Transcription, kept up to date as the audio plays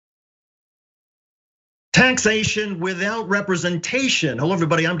Taxation without representation. Hello,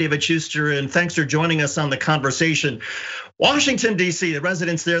 everybody. I'm David Schuster, and thanks for joining us on the conversation. Washington, D.C., the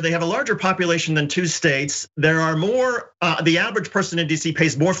residents there, they have a larger population than two states. There are more, the average person in D.C.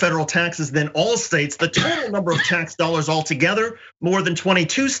 pays more federal taxes than all states. The total number of tax dollars altogether, more than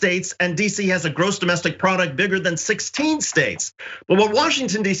 22 states, and D.C. has a gross domestic product bigger than 16 states. But what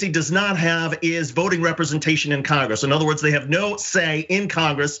Washington, D.C. does not have is voting representation in Congress. In other words, they have no say in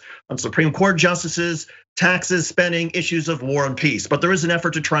Congress on Supreme Court justices, taxes, spending, issues of war and peace. But there is an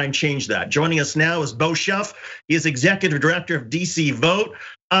effort to try and change that. Joining us now is Shuff. He is executive director of DC Vote.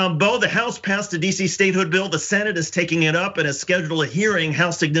 Bo, the House passed the DC statehood bill. The Senate is taking it up and has scheduled a hearing.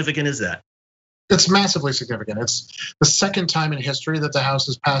 How significant is that? It's massively significant. It's the second time in history that the House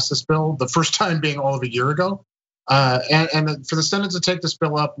has passed this bill, the first time being all of a year ago. And for the Senate to take this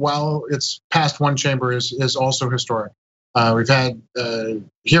bill up while it's passed one chamber is also historic. We've had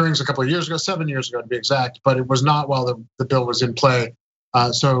hearings a couple of years ago, 7 years ago to be exact, but it was not while the bill was in play.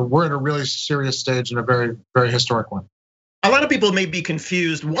 So we're at a really serious stage and a very, very historic one. A lot of people may be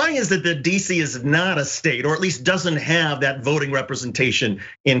confused. Why is it that DC is not a state, or at least doesn't have that voting representation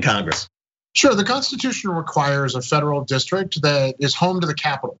in Congress? Sure, the Constitution requires a federal district that is home to the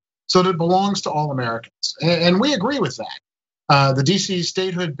capital, so that it belongs to all Americans, and we agree with that. The DC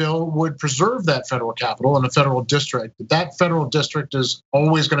statehood bill would preserve that federal capital and a federal district. That federal district is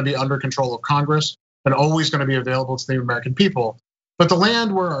always going to be under control of Congress and always going to be available to the American people. But the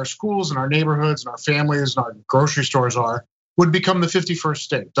land where our schools and our neighborhoods and our families and our grocery stores are would become the 51st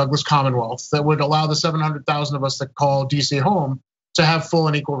state, Douglas Commonwealth, that would allow the 700,000 of us that call DC home to have full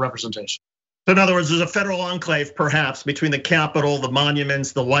and equal representation. So in other words, there's a federal enclave perhaps between the Capitol, the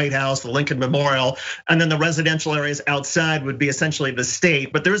monuments, the White House, the Lincoln Memorial, and then the residential areas outside would be essentially the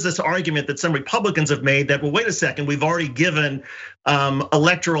state. But there is this argument that some Republicans have made that, well, wait a second, we've already given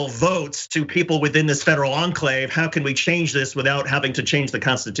electoral votes to people within this federal enclave. How can we change this without having to change the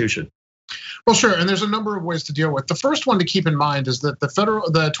Constitution? Well, sure, and there's a number of ways to deal with. The first one to keep in mind is that the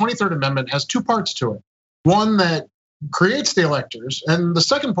 23rd Amendment has two parts to it. One that creates the electors, and the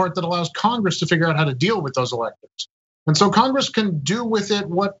second part that allows Congress to figure out how to deal with those electors. And so Congress can do with it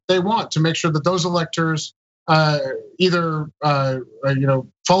what they want to make sure that those electors either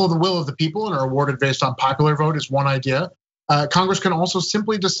follow the will of the people and are awarded based on popular vote is one idea. Congress can also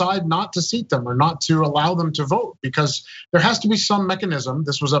simply decide not to seat them or not to allow them to vote, because there has to be some mechanism,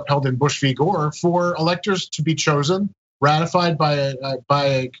 this was upheld in Bush v. Gore, for electors to be chosen, ratified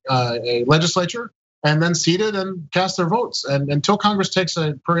by a legislature, and then seated and cast their votes. And until Congress takes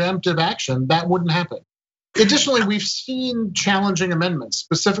a preemptive action, that wouldn't happen. Additionally, we've seen challenging amendments,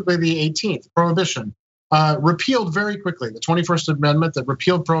 specifically the 18th, prohibition, repealed very quickly. The 21st Amendment that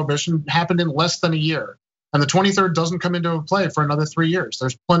repealed prohibition happened in less than a year. And the 23rd doesn't come into play for another 3 years.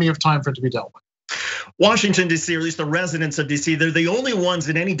 There's plenty of time for it to be dealt with. Washington, D.C., or at least the residents of D.C., they're the only ones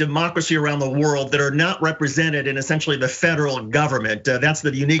in any democracy around the world that are not represented in essentially the federal government. That's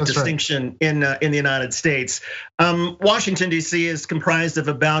the unique distinction in the United States. Washington, D.C. is comprised of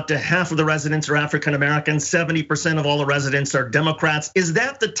about half of the residents are African Americans, 70% of all the residents are Democrats. Is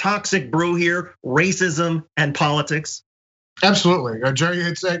that the toxic brew here, racism and politics? Absolutely,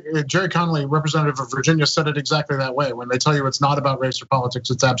 Jerry Connolly, representative of Virginia, said it exactly that way. When they tell you it's not about race or politics,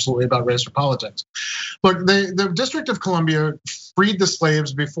 it's absolutely about race or politics. Look, the District of Columbia freed the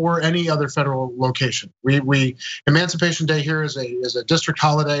slaves before any other federal location. Emancipation Day here is a district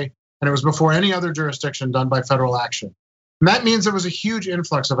holiday, and it was before any other jurisdiction done by federal action. And that means there was a huge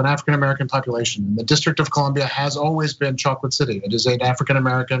influx of an African American population. And the District of Columbia has always been Chocolate City. It is an African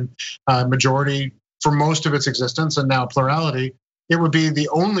American majority for most of its existence, and now plurality. It would be the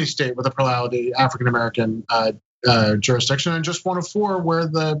only state with a plurality African American jurisdiction, and just one of four where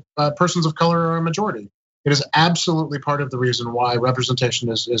the persons of color are a majority. It is absolutely part of the reason why representation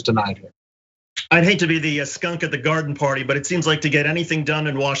is denied here. I'd hate to be the skunk at the garden party, but it seems like to get anything done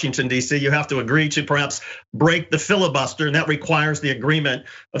in Washington, D.C., you have to agree to perhaps break the filibuster, and that requires the agreement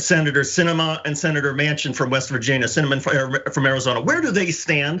of Senator Sinema and Senator Manchin from West Virginia, Sinema from Arizona. Where do they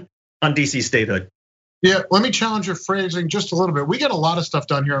stand on D.C. statehood? Yeah, let me challenge your phrasing just a little bit. We get a lot of stuff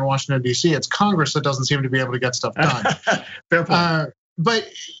done here in Washington, D.C. It's Congress that doesn't seem to be able to get stuff done. Fair point. But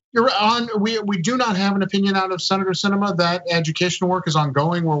you're on. We do not have an opinion out of Senator Sinema. That education work is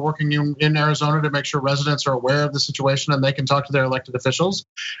ongoing. We're working in Arizona to make sure residents are aware of the situation and they can talk to their elected officials.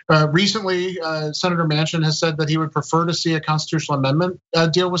 Recently, Senator Manchin has said that he would prefer to see a constitutional amendment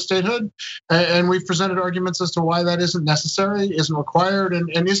deal with statehood, and we've presented arguments as to why that isn't necessary, isn't required,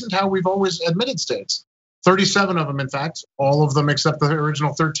 and isn't how we've always admitted states. 37 of them, in fact, all of them except the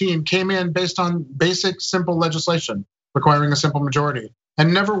original 13, came in based on basic, simple legislation requiring a simple majority.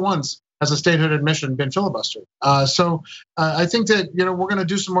 And never once as a statehood admission been filibustered. So I think that we're going to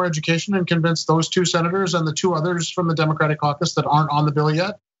do some more education and convince those 2 senators and the 2 others from the Democratic caucus that aren't on the bill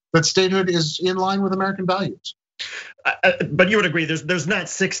yet that statehood is in line with American values. But you would agree there's not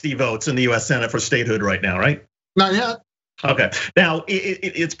 60 votes in the U.S. Senate for statehood right now, right? Not yet. Okay, now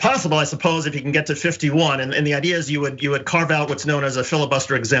it's possible, I suppose, if you can get to 51, and the idea is you would carve out what's known as a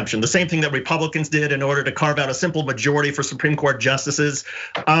filibuster exemption, the same thing that Republicans did in order to carve out a simple majority for Supreme Court justices.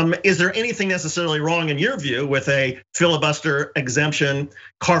 Is there anything necessarily wrong in your view with a filibuster exemption,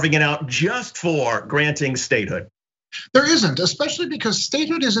 carving it out just for granting statehood? There isn't, especially because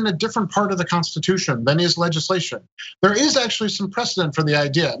statehood is in a different part of the Constitution than is legislation. There is actually some precedent for the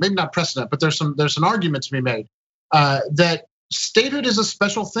idea, maybe not precedent, but there's an argument to be made that statehood is a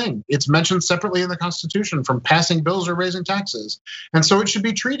special thing. It's mentioned separately in the Constitution from passing bills or raising taxes. And so it should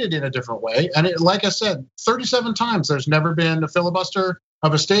be treated in a different way. And like I said, 37 times there's never been a filibuster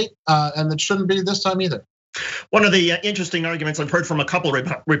of a state, and it shouldn't be this time either. One of the interesting arguments I've heard from a couple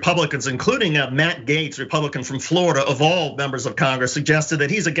of Republicans, including Matt Gaetz, Republican from Florida, of all members of Congress, suggested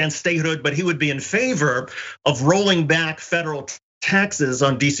that he's against statehood, but he would be in favor of rolling back federal taxes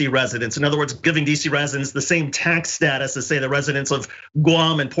on DC residents. In other words, giving DC residents the same tax status as, say, the residents of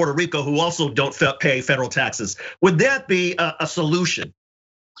Guam and Puerto Rico who also don't pay federal taxes. Would that be a solution?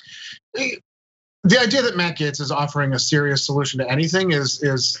 The idea that Matt Gaetz is offering a serious solution to anything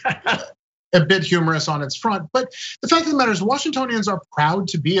is a bit humorous on its front. But the fact of the matter is Washingtonians are proud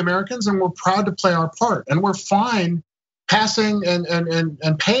to be Americans and we're proud to play our part. And we're fine passing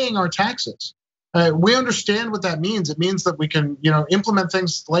and paying our taxes. We understand what that means. It means that we can, implement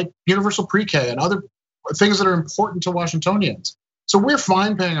things like universal pre-K and other things that are important to Washingtonians. So we're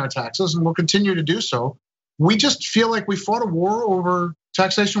fine paying our taxes and we'll continue to do so. We just feel like we fought a war over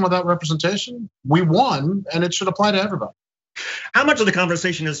taxation without representation. We won, and it should apply to everybody. How much of the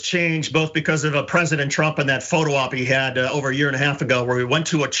conversation has changed both because of President Trump and that photo op he had over a year and a half ago where we went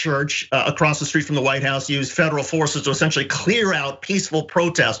to a church across the street from the White House, used federal forces to essentially clear out peaceful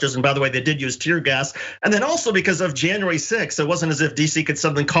protesters. And by the way, they did use tear gas. And then also because of January 6th, it wasn't as if DC could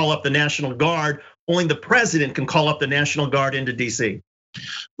suddenly call up the National Guard. Only the president can call up the National Guard into DC.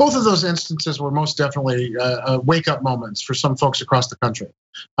 Both of those instances were most definitely wake-up moments for some folks across the country.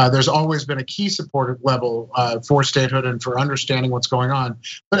 There's always been a key support level for statehood and for understanding what's going on.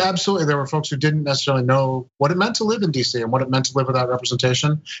 But absolutely, there were folks who didn't necessarily know what it meant to live in DC and what it meant to live without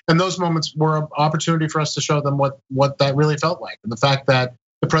representation. And those moments were an opportunity for us to show them what that really felt like. And the fact that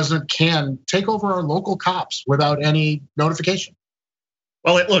the president can take over our local cops without any notification.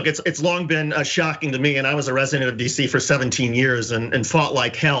 Well, look, it's long been shocking to me, and I was a resident of DC for 17 years and fought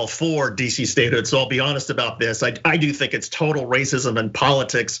like hell for DC statehood. So I'll be honest about this. I do think it's total racism and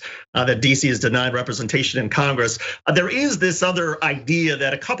politics that DC is denied representation in Congress. There is this other idea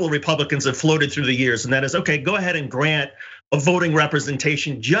that a couple of Republicans have floated through the years, and that is, okay, go ahead and grant a voting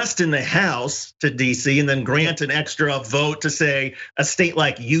representation just in the House to DC, and then grant an extra vote to, say, a state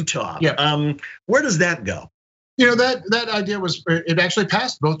like Utah. Yeah. Where does that go? That idea it actually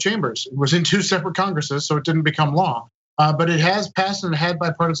passed both chambers. It was in 2 separate Congresses, so it didn't become law. But it has passed and it had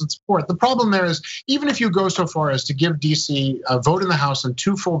bipartisan support. The problem there is, even if you go so far as to give DC a vote in the House and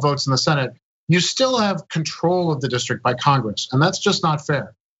 2 full votes in the Senate, you still have control of the district by Congress, and that's just not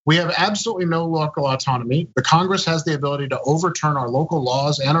fair. We have absolutely no local autonomy. The Congress has the ability to overturn our local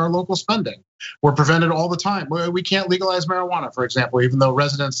laws and our local spending. We're prevented all the time. We can't legalize marijuana, for example, even though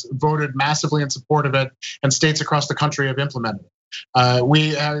residents voted massively in support of it and states across the country have implemented it. We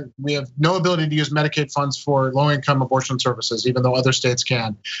have no ability to use Medicaid funds for low-income abortion services, even though other states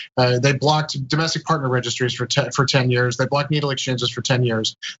can. They blocked domestic partner registries for 10 years. They blocked needle exchanges for 10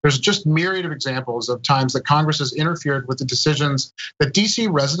 years. There's just myriad of examples of times that Congress has interfered with the decisions that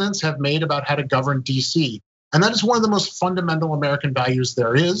DC residents have made about how to govern DC. And that is one of the most fundamental American values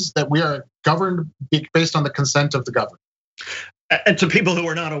there is, that we are governed based on the consent of the governed. And to people who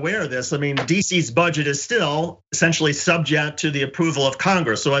are not aware of this, I mean, DC's budget is still essentially subject to the approval of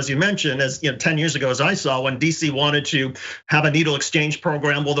Congress. So as you mentioned, 10 years ago, as I saw, when DC wanted to have a needle exchange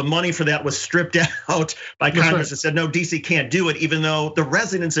program, well, the money for that was stripped out by Congress and said, no, DC can't do it, even though the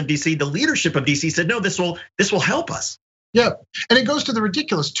residents of DC, the leadership of DC said, no, this will help us. Yeah, and it goes to the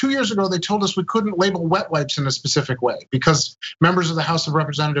ridiculous. 2 years ago, they told us we couldn't label wet wipes in a specific way because members of the House of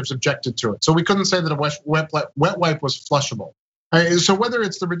Representatives objected to it. So we couldn't say that a wet wipe was flushable. So whether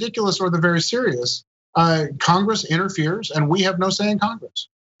it's the ridiculous or the very serious, Congress interferes and we have no say in Congress.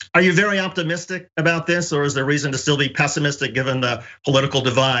 Are you very optimistic about this, or is there reason to still be pessimistic given the political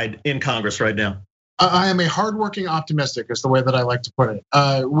divide in Congress right now? I am a hardworking optimistic is the way that I like to put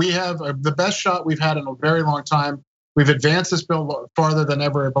it. We have the best shot we've had in a very long time We've advanced this bill farther than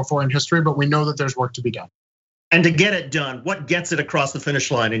ever before in history, but we know that there's work to be done. And to get it done, what gets it across the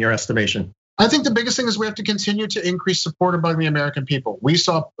finish line in your estimation? I think the biggest thing is we have to continue to increase support among the American people. We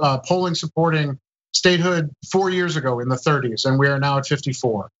saw polling supporting statehood 4 years ago in the 30s, and we are now at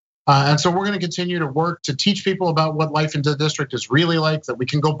 54. And so we're going to continue to work to teach people about what life in the district is really like, that we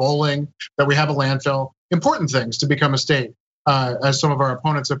can go bowling, that we have a landfill, important things to become a state, as some of our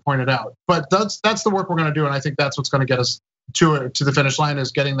opponents have pointed out. But that's the work we're going to do, and I think that's what's going to get us to the finish line,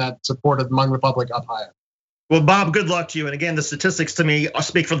 is getting that support among the public up higher. Well, Bob, good luck to you. And again, the statistics to me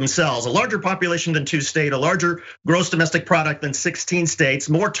speak for themselves. A larger population than 2 states, a larger gross domestic product than 16 states,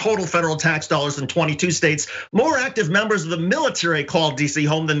 more total federal tax dollars than 22 states, more active members of the military called DC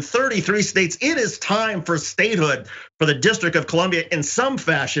home than 33 states. It is time for statehood for the District of Columbia in some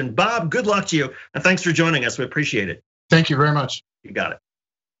fashion. Bob, good luck to you. And thanks for joining us. We appreciate it. Thank you very much. You got it.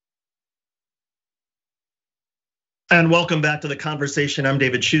 And welcome back to the conversation. I'm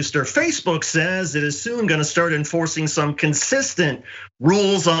David Shuster. Facebook says it is soon going to start enforcing some consistent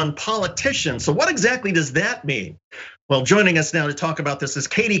rules on politicians. So what exactly does that mean? Well, joining us now to talk about this is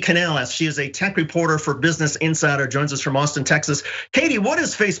Katie Canales. She is a tech reporter for Business Insider, joins us from Austin, Texas. Katie, what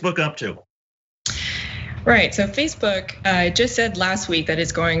is Facebook up to? Right, so Facebook just said last week that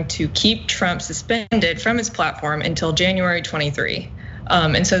it's going to keep Trump suspended from its platform until January 23.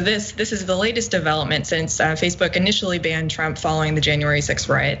 And so this is the latest development since Facebook initially banned Trump following the January 6th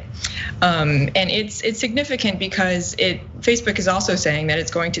riot. And it's significant because Facebook is also saying that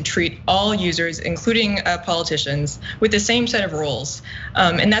it's going to treat all users, including politicians, with the same set of rules.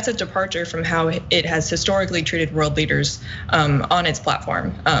 And that's a departure from how it has historically treated world leaders on its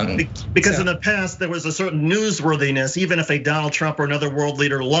platform. Because in the past, there was a certain newsworthiness, even if a Donald Trump or another world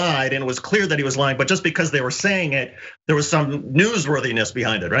leader lied and it was clear that he was lying, but just because they were saying it, there was some newsworthiness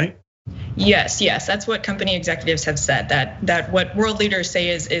behind it, right? Yes, that's what company executives have said, that what world leaders say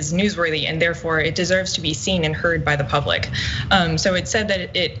is newsworthy and therefore it deserves to be seen and heard by the public. So it said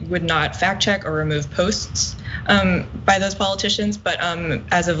that it would not fact check or remove posts by those politicians, but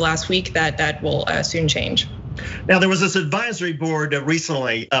as of last week, that will soon change. Now, there was this advisory board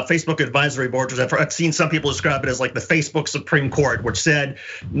recently, Facebook advisory board, which I've seen some people describe it as like the Facebook Supreme Court, which said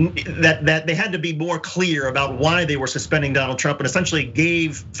that they had to be more clear about why they were suspending Donald Trump and essentially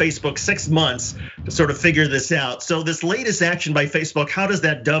gave Facebook 6 months to sort of figure this out. So this latest action by Facebook, how does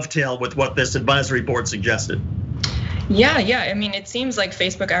that dovetail with what this advisory board suggested? Yeah. I mean, it seems like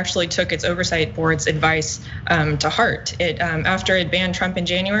Facebook actually took its oversight board's advice to heart. After it banned Trump in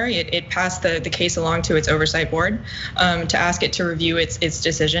January, it passed the case along to its oversight board to ask it to review its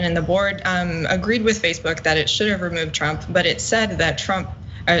decision. And the board agreed with Facebook that it should have removed Trump, but it said that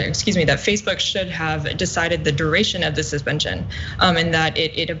that Facebook should have decided the duration of the suspension, and that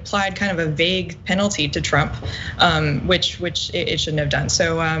it applied kind of a vague penalty to Trump, which it shouldn't have done.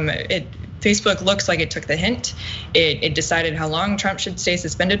 So Facebook looks like it took the hint. It decided how long Trump should stay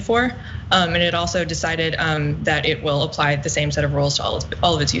suspended for, and it also decided that it will apply the same set of rules to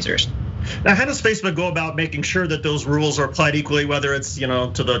all of its users. Now, how does Facebook go about making sure that those rules are applied equally, whether it's to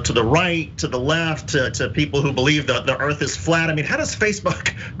the right, to the left, to people who believe that the Earth is flat? I mean, how does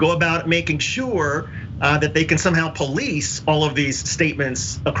Facebook go about making sure that they can somehow police all of these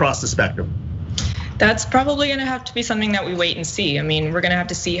statements across the spectrum? That's probably going to have to be something that we wait and see. I mean, we're going to have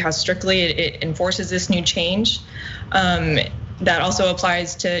to see how strictly it enforces this new change. That also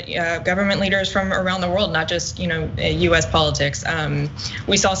applies to government leaders from around the world, not just U.S. politics.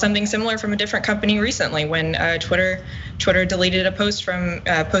 We saw something similar from a different company recently when Twitter deleted a post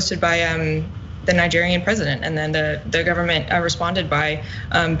posted by the Nigerian president, and then the government responded by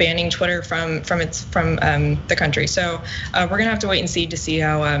banning Twitter from the country. So we're gonna have to wait and see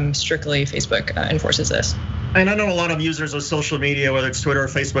how strictly Facebook enforces this. And I know a lot of users of social media, whether it's Twitter or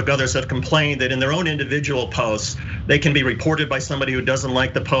Facebook, others have complained that in their own individual posts, they can be reported by somebody who doesn't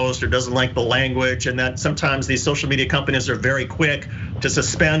like the post or doesn't like the language, and that sometimes these social media companies are very quick to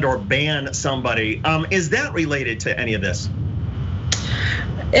suspend or ban somebody. Is that related to any of this?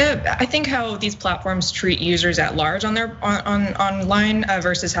 I think how these platforms treat users at large online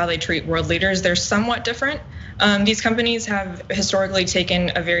versus how they treat world leaders, they're somewhat different. These companies have historically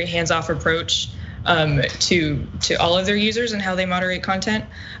taken a very hands-off approach to all of their users and how they moderate content.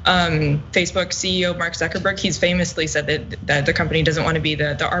 Facebook CEO Mark Zuckerberg, he's famously said that the company doesn't want to be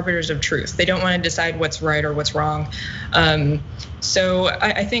the arbiters of truth. They don't want to decide what's right or what's wrong. So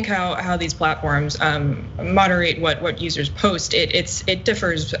I think how these platforms moderate what users post, it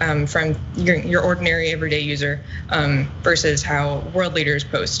differs from your ordinary everyday user versus how world leaders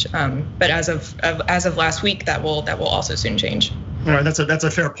post. But as of last week, that will also soon change. All right, that's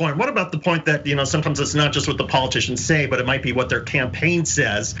a fair point. What about the point that sometimes it's not just what the politicians say, but it might be what their campaign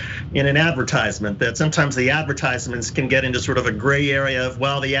says in an advertisement? That sometimes the advertisements can get into sort of a gray area of,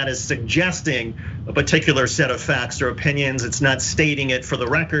 well, the ad is suggesting a particular set of facts or opinions. It's not stating it for the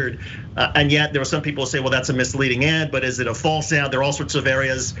record, and yet there are some people who say, well, that's a misleading ad, but is it a false ad? There are all sorts of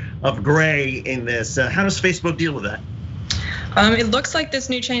areas of gray in this. How does Facebook deal with that? It looks like this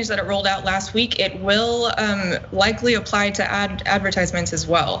new change that it rolled out last week, it will likely apply to advertisements as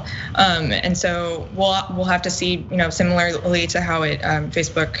well. And so we'll have to see, similarly to how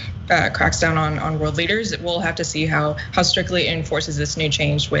Facebook cracks down on world leaders, we'll have to see how strictly it enforces this new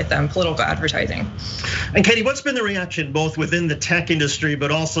change with political advertising. And Katie, what's been the reaction both within the tech industry,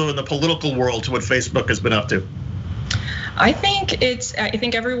 but also in the political world to what Facebook has been up to? I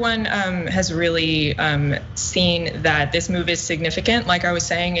think everyone has really seen that this move is significant. Like I was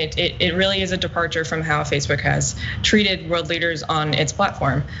saying, it really is a departure from how Facebook has treated world leaders on its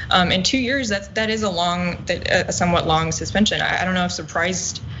platform. In 2 years, that is a somewhat long suspension. I don't know if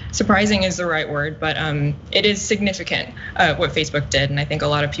surprising is the right word, but it is significant what Facebook did, and I think a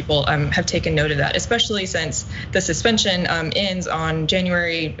lot of people have taken note of that, especially since the suspension ends on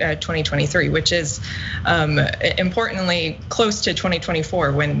January 2023, which is importantly close to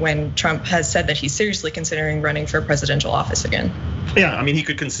 2024 when Trump has said that he's seriously considering running for presidential office again. Yeah, I mean, he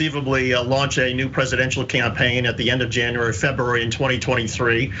could conceivably launch a new presidential campaign at the end of January, February in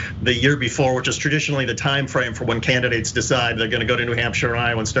 2023, the year before, which is traditionally the time frame for when candidates decide they're going to go to New Hampshire,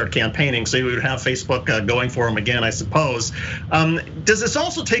 Iowa, and start campaigning. So we would have Facebook going for him again, I suppose. Does this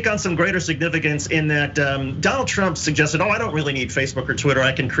also take on some greater significance in that Donald Trump suggested, I don't really need Facebook or Twitter.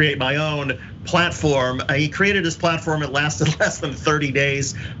 I can create my own platform. He created his platform. It lasted less than 30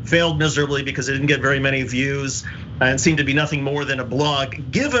 days, failed miserably because it didn't get very many views and seemed to be nothing more than a blog.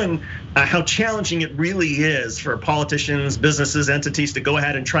 Given how challenging it really is for politicians, businesses, entities to go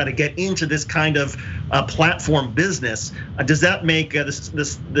ahead and try to get into this kind of platform business, does that make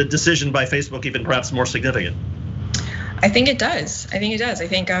the decision by Facebook even perhaps more significant? I think it does. I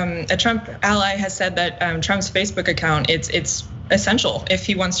think a Trump ally has said that Trump's Facebook account, it's essential if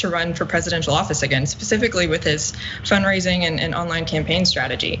he wants to run for presidential office again, specifically with his fundraising and online campaign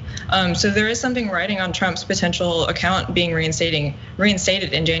strategy. So there is something riding on Trump's potential account being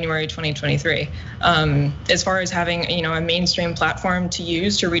reinstated in January 2023. As far as having a mainstream platform to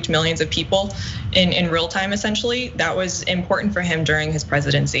use to reach millions of people in real time, essentially, that was important for him during his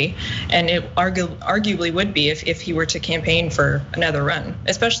presidency, and it arguably would be if he were to campaign for another run,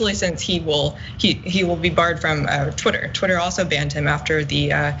 especially since he will be barred from Twitter. Twitter also banned him after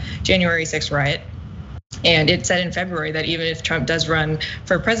the January 6th riot. And it said in February that even if Trump does run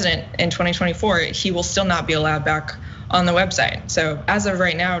for president in 2024, he will still not be allowed back on the website. So as of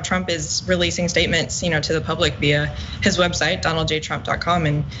right now, Trump is releasing statements, to the public via his website, donaldjtrump.com,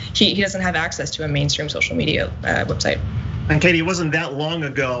 and he doesn't have access to a mainstream social media website. And Katie, it wasn't that long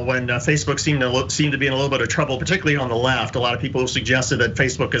ago when Facebook seemed to be in a little bit of trouble, particularly on the left. A lot of people suggested that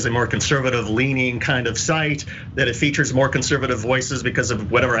Facebook is a more conservative-leaning kind of site, that it features more conservative voices because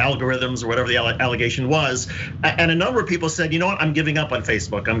of whatever algorithms or whatever the allegation was. And a number of people said, I'm giving up on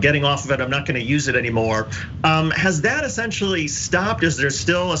Facebook. I'm getting off of it. I'm not going to use it anymore. Has that essentially stopped? Is there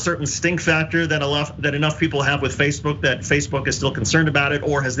still a certain stink factor that enough people have with Facebook that Facebook is still concerned about it,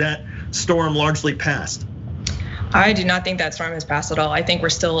 or has that storm largely passed? I do not think that storm has passed at all. I think we're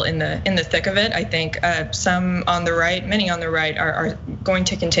still in the thick of it. I think some on the right, many on the right, are going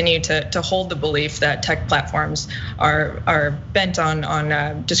to continue to hold the belief that tech platforms are bent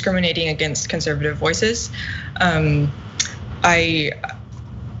on discriminating against conservative voices. I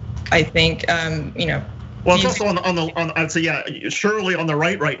think Well, it's also on I'd say, yeah, surely on the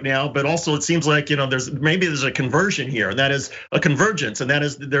right now, but also it seems like there's a conversion here, and that is a convergence, and that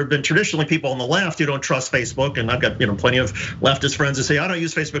is there have been traditionally people on the left who don't trust Facebook, and I've got plenty of leftist friends who say I don't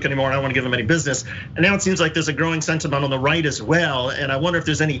use Facebook anymore, I don't want to give them any business, and now it seems like there's a growing sentiment on the right as well, and I wonder if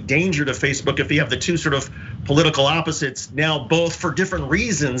there's any danger to Facebook if you have the two sort of political opposites now both for different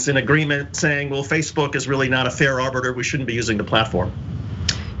reasons in agreement saying, well, Facebook is really not a fair arbiter, we shouldn't be using the platform.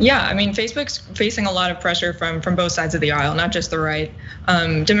 Yeah, I mean, Facebook's facing a lot of pressure from both sides of the aisle, not just the right.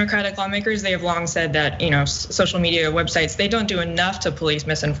 Democratic lawmakers, they have long said that social media websites, they don't do enough to police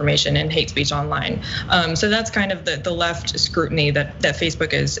misinformation and hate speech online. So that's kind of the left scrutiny that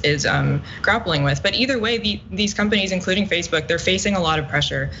Facebook is grappling with. But either way, these companies, including Facebook, they're facing a lot of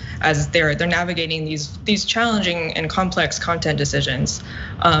pressure as they're navigating these challenging and complex content decisions.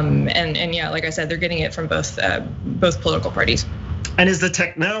 And yeah, like I said, they're getting it from both political parties. And is the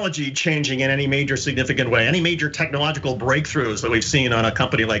technology changing in any major significant way? Any major technological breakthroughs that we've seen on a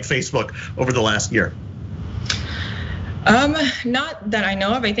company like Facebook over the last year? Not that I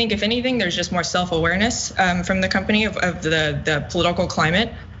know of. I think if anything, there's just more self-awareness from the company of the political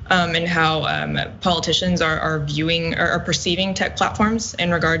climate. And how politicians are viewing or perceiving tech platforms in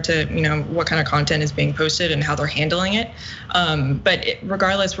regard to what kind of content is being posted and how they're handling it. But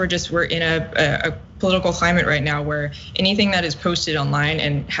regardless, we're in a political climate right now where anything that is posted online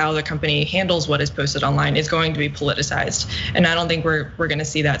and how the company handles what is posted online is going to be politicized. And I don't think we're going to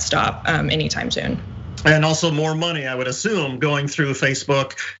see that stop anytime soon. And also more money, I would assume, going through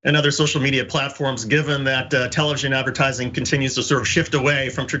Facebook and other social media platforms, given that television advertising continues to sort of shift away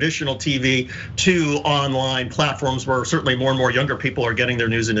from traditional TV to online platforms where certainly more and more younger people are getting their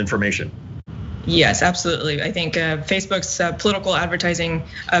news and information. Yes, absolutely. I think Facebook's political advertising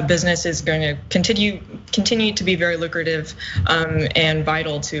business is going to continue to be very lucrative and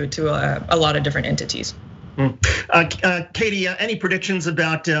vital to a lot of different entities. Katie, any predictions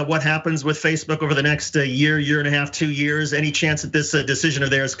about what happens with Facebook over the next year and a half, 2 years? Any chance that this decision of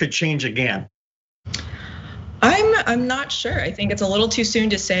theirs could change again? I'm not sure. I think it's a little too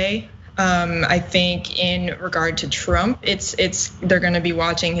soon to say. I think in regard to Trump, they're going to be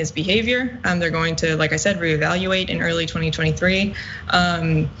watching his behavior. They're going to, like I said, reevaluate in early 2023.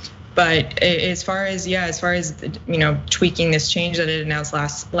 But as far as tweaking this change that it announced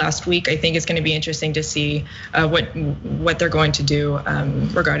last week, I think it's going to be interesting to see what they're going to do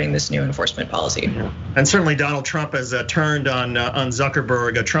regarding this new enforcement policy. And certainly Donald Trump has turned on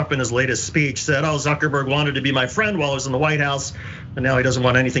Zuckerberg. Trump in his latest speech said, "Oh, Zuckerberg wanted to be my friend while I was in the White House, and now he doesn't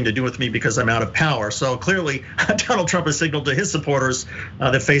want anything to do with me because I'm out of power." So clearly, Donald Trump has signaled to his supporters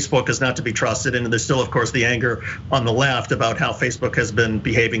that Facebook is not to be trusted, and there's still, of course, the anger on the left about how Facebook has been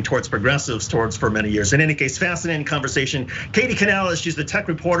behaving towards progressives for many years. In any case, fascinating conversation. Katie Canales, she's the tech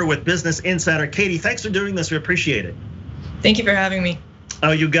reporter with Business Insider. Katie, thanks for doing this. We appreciate it. Thank you for having me.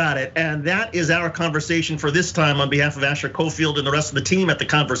 Oh, you got it. And that is our conversation for this time. On behalf of Asher Cofield and the rest of the team at The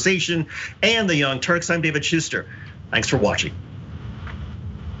Conversation and the Young Turks, I'm David Schuster. Thanks for watching.